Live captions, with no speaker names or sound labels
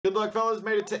Good luck, fellas.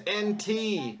 Made it to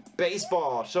NT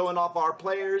Baseball. Showing off our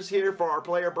players here for our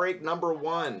player break number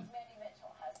 1.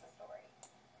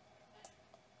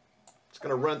 Just going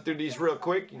to run through these real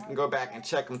quick. You can go back and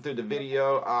check them through the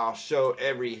video. I'll show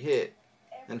every hit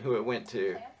and who it went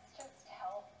to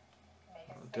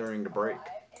during the break.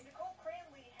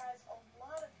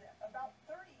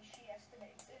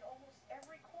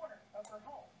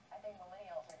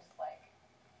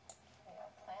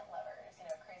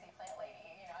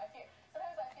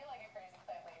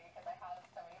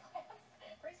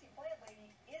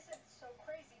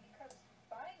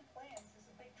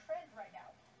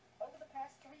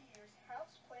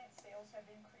 Have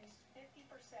increased 50%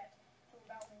 to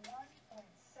about $1.7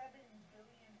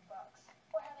 billion.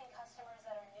 We're having customers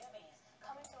that are newbies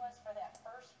coming to us for that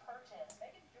first purchase.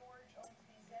 Megan George owns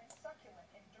the Zen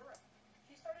Succulent in Durham.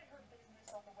 She started her business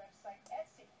on the website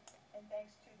Etsy, and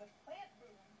thanks to the plant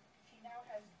boom, she now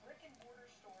has brick and mortar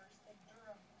stores in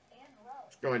Durham and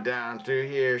Raleigh. Going down through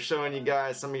here, showing you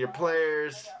guys some of your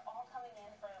players. They're all coming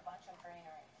in for a bunch of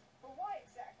greenery. But why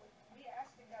exactly? We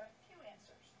asked and got a few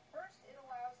answers. First, it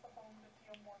allows the home to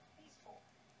feel more peaceful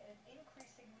in an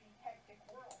increasingly hectic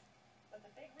world. But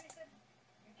the big reason,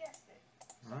 you guessed it.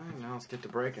 Alright, now let's get to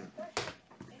breaking.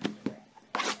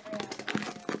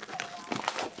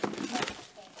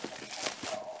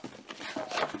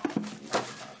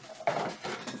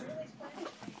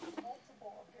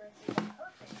 Multiple appearances on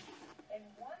her page, and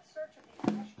one search of the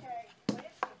hashtag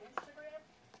plants of Instagram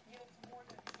yields more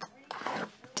than 3 million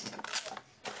results.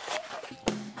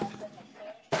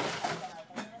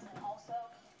 And also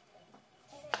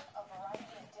getting a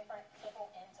variety of different people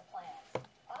into plants.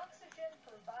 Oxygen,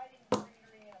 providing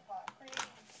greenery in a pot,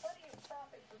 creating plenty of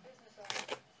profit for business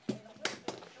owners, and a little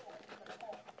bit of joy for the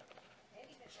home.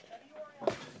 Maybe this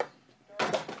WRL.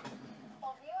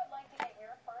 Well, if you would like to get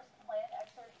your first plant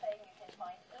expert saying you can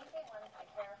find easy ones to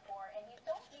care for, and you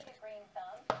don't need a green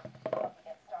thumb, to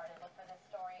get started, look for this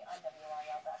story on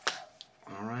WRL.com.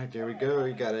 Alright, there we go.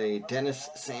 We got a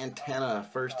Dennis Santana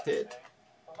first hit.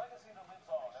 The legacy that lives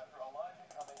on after Elijah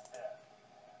Cummings' death.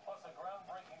 Plus a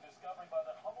groundbreaking discovery by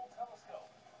the Hubble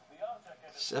telescope. The object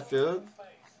had Sheffield.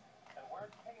 space and where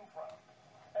it came from.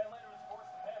 And later in sports,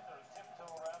 the Panthers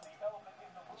tiptoe around the elephant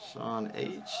in the room. Sean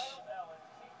H. Kyle Allen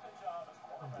keep the job as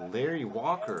quarterback. Larry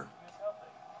Walker. He is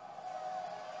healthy.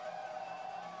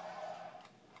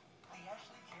 The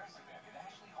Ashley Cares event at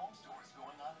Ashley Home Stores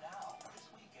going on now. This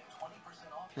week at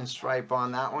 20% off. Pinstripe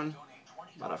on that one.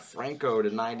 About a Franco to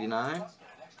 99. Plus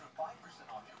get an extra 5%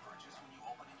 off your purchase when you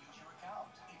open and use your account.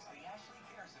 It's the Ashley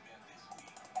Cares event this week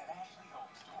at Ashley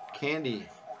Home Store. Candy.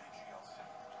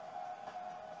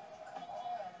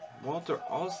 Walter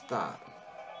Allstott.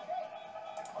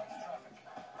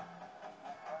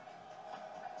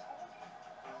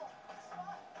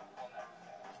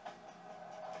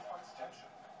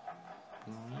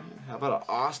 How about an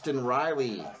Austin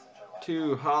Riley?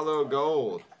 2 hollow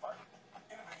gold.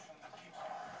 Innovation that keeps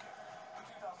on moving.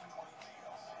 The 2020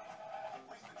 GLC.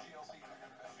 Lease the GLC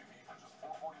 300 SUV for just $449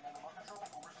 a month and trouble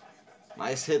commercially events.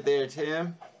 Nice hit there,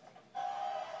 Tim.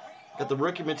 Got the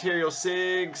rookie material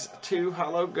SIGs, 2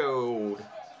 hollow gold.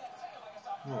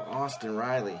 Oh, Austin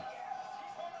Riley.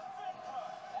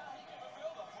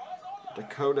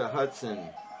 Dakota Hudson.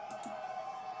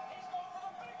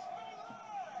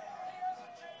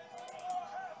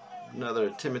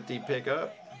 Another Timothy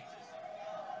pickup.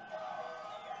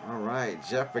 Alright,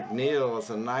 Jeff McNeil is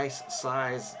a nice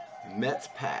size Mets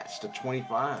patch to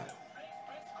 25.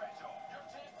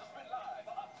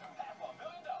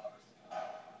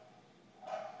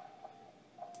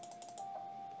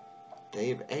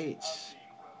 Dave H.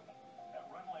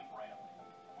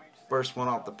 First one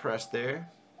off the press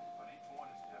there.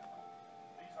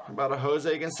 How about a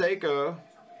Jose Canseco?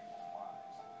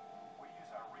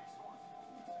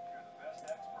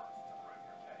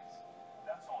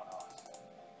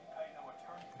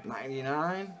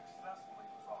 99.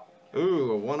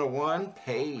 Ooh, a 101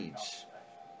 Page.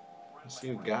 Let's see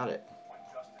who got it.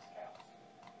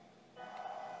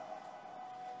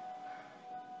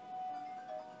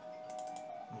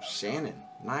 Oh, Shannon.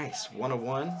 Nice.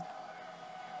 101.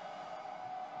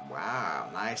 Wow,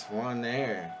 nice one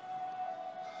there.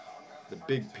 The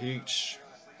Big Peach.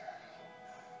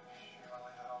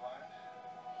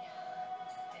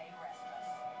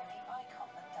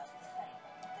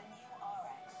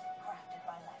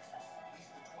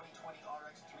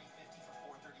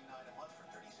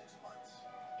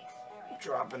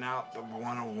 Dropping out the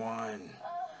 101.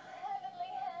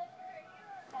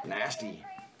 Nasty.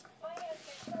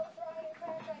 It's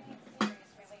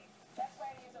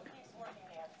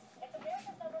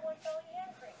America's #1 selling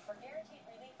hand cream for guaranteed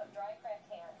relief of dry, cracked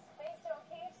hands.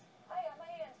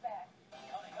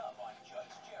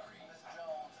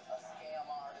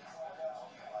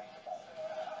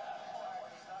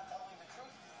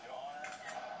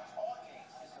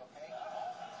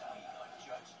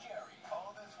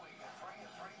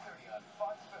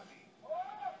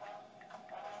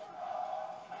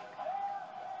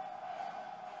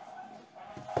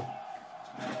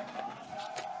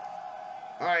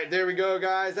 Alright, there we go,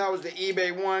 guys. That was the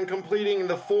eBay one, completing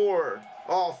the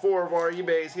all four of our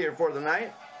eBays here for the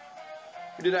night.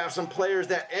 We did have some players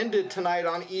that ended tonight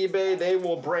on eBay. They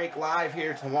will break live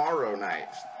here tomorrow night.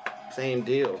 Same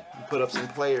deal. We put up some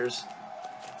players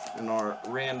in our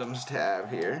randoms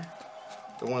tab here.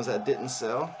 The ones that didn't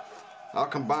sell. I'll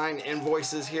combine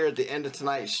invoices here at the end of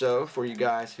tonight's show for you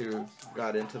guys who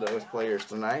got into those players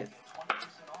tonight.